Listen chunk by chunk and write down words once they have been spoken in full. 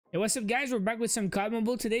Hey, what's up guys, we're back with some COD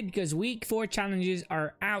Mobile today because week 4 challenges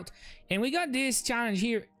are out and we got this challenge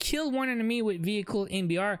here, kill one enemy with vehicle in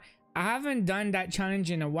BR. I haven't done that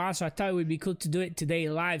challenge in a while, so I thought it would be cool to do it today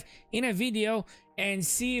live in a video and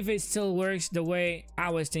see if it still works the way I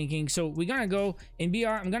was thinking. So we're gonna go in BR.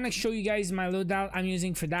 I'm gonna show you guys my loadout I'm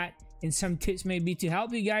using for that and some tips maybe to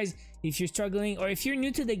help you guys if you're struggling or if you're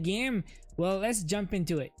new to the game. Well, let's jump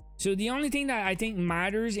into it. So the only thing that I think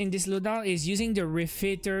matters in this loadout is using the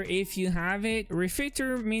refitter if you have it.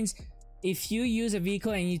 Refitter means if you use a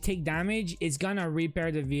vehicle and you take damage, it's gonna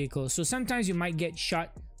repair the vehicle. So sometimes you might get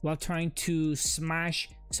shot while trying to smash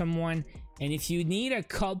someone, and if you need a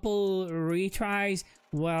couple retries,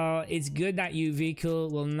 well, it's good that your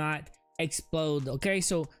vehicle will not explode. Okay,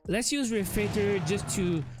 so let's use refitter just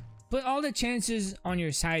to put all the chances on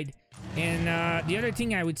your side. And the other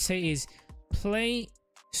thing I would say is play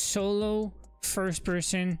solo first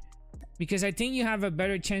person, because I think you have a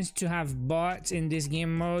better chance to have bots in this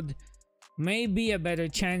game mode, maybe a better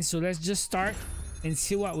chance. So let's just start and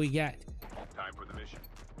see what we get. Time for the mission.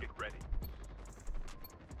 Get ready.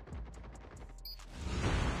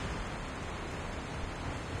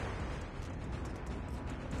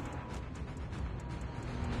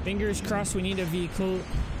 Fingers crossed we need a vehicle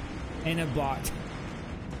and a bot.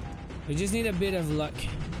 We just need a bit of luck.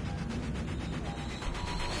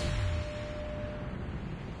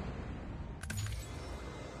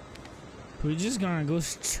 We're just gonna go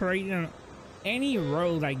straight on any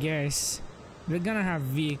road, I guess. They're gonna have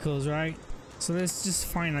vehicles, right? So let's just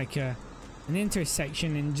find like an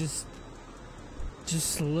intersection and just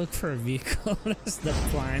look for a vehicle. That's the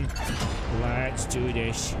plan. Let's do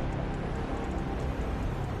this.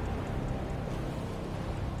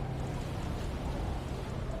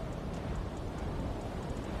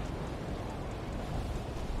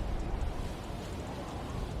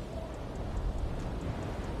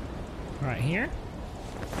 Right here.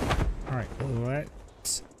 All right,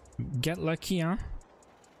 let's get lucky, huh?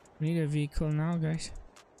 We need a vehicle now, guys.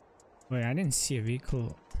 Wait, I didn't see a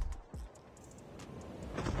vehicle.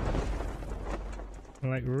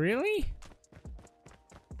 Like, really?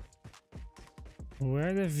 Where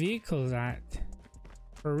are the vehicles at?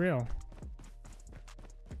 For real?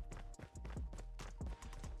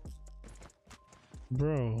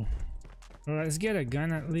 Bro. Well, let's get a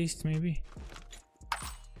gun at least, maybe.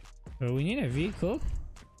 But we need a vehicle.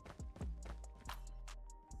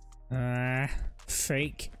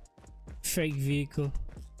 Fake vehicle.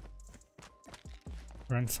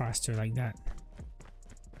 Run faster like that.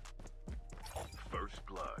 First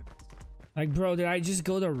blood. Like, bro, did I just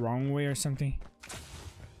go the wrong way or something?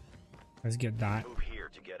 Let's get that. Move here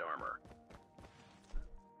to get armor.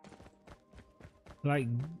 Like,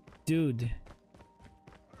 dude.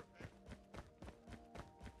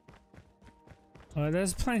 Oh,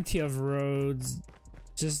 there's plenty of roads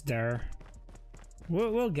just there.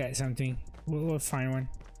 We'll get something. We'll find one.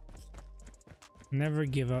 Never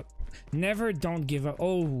give up. Never don't give up.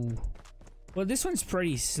 Oh, well, this one's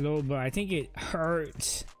pretty slow, but I think it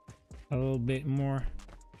hurts a little bit more.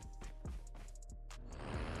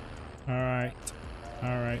 All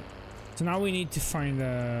right. So now we need to find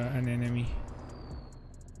an enemy.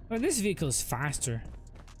 Well, this vehicle's faster.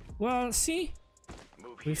 Well, see?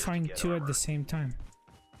 We find two at the same time.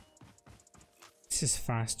 This is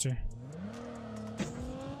faster.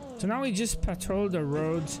 So now we just patrol the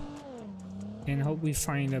roads and hope we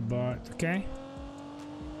find a bot, okay?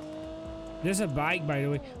 There's a bike, by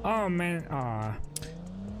the way. Oh man,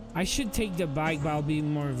 I should take the bike, but I'll be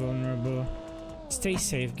more vulnerable. Stay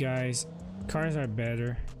safe, guys. Cars are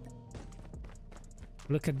better.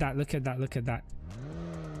 Look at that, look at that, look at that.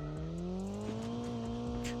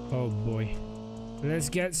 Oh boy. Let's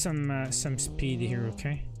get some speed here,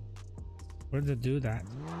 okay? Where to do that?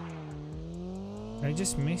 I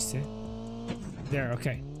just missed it. There,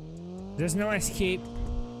 okay. There's no escape.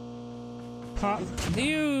 Pop.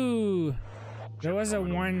 Ew! There was a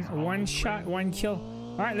one shot, one kill.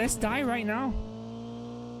 Alright, let's die right now,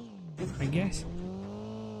 I guess.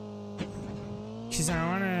 Cause I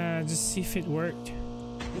wanna just see if it worked.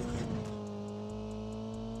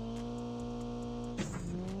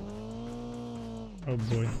 Oh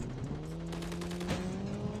boy.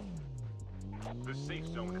 The safe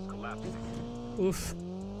zone is collapsing. Oof.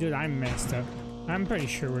 Dude, I messed up. I'm pretty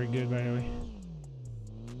sure we're good, by the way.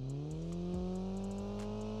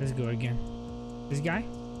 Let's go again. This guy?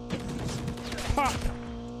 Pop!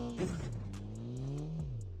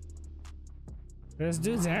 There's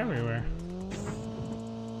dudes everywhere.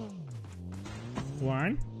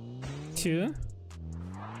 1, 2,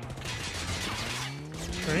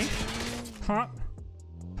 3. Pop.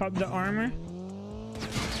 Pop the armor.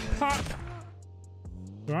 Pop.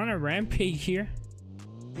 We're on a rampage here.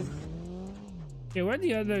 Okay, where'd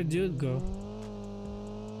the other dude go?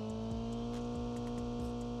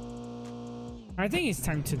 I think it's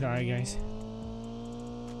time to die, guys.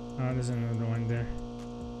 Oh, there's another one there.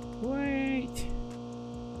 Wait.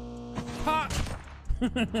 Pop!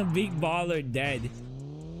 Big baller dead.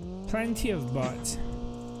 Plenty of bots.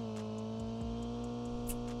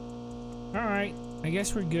 Alright, I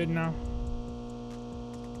guess we're good now.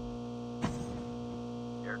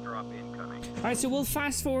 Airdrop incoming. Alright, so we'll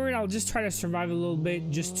fast forward. I'll just try to survive a little bit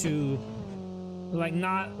just to like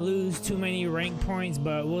not lose too many rank points,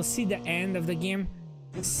 but we'll see the end of the game.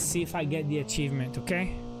 See if I get the achievement,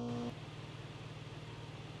 okay?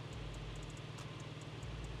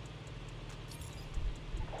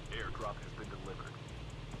 Airdrop has been delivered.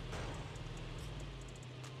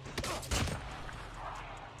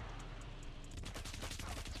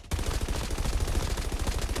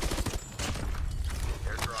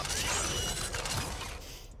 Airdrop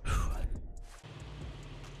incoming.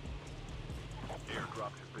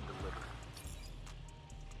 Airdrop has been delivered.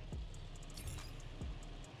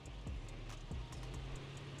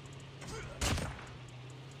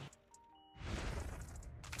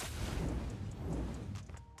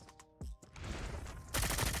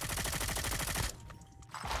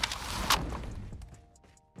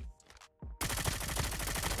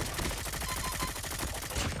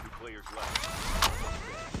 Only 2 players left.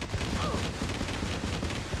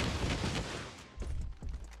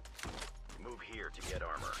 Move here to get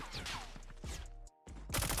armor.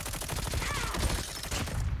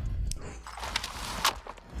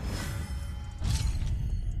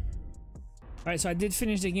 Alright, so I did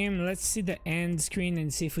finish the game. Let's see the end screen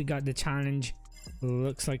and see if we got the challenge.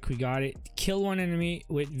 Looks like we got it. Kill one enemy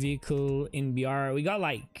with vehicle in BR. We got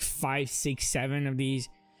like 5, 6, 7 of these.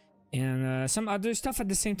 And some other stuff at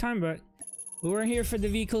the same time, but we were here for the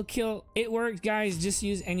vehicle kill. It worked, guys. Just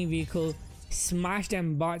use any vehicle. Smash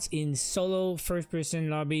them bots in solo first-person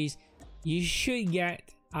lobbies. You should get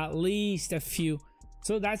at least a few.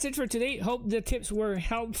 So that's it for today. Hope the tips were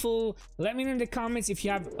helpful. Let me know in the comments if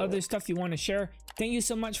you have other stuff you want to share. Thank you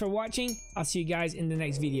so much for watching. I'll see you guys in the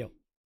next video.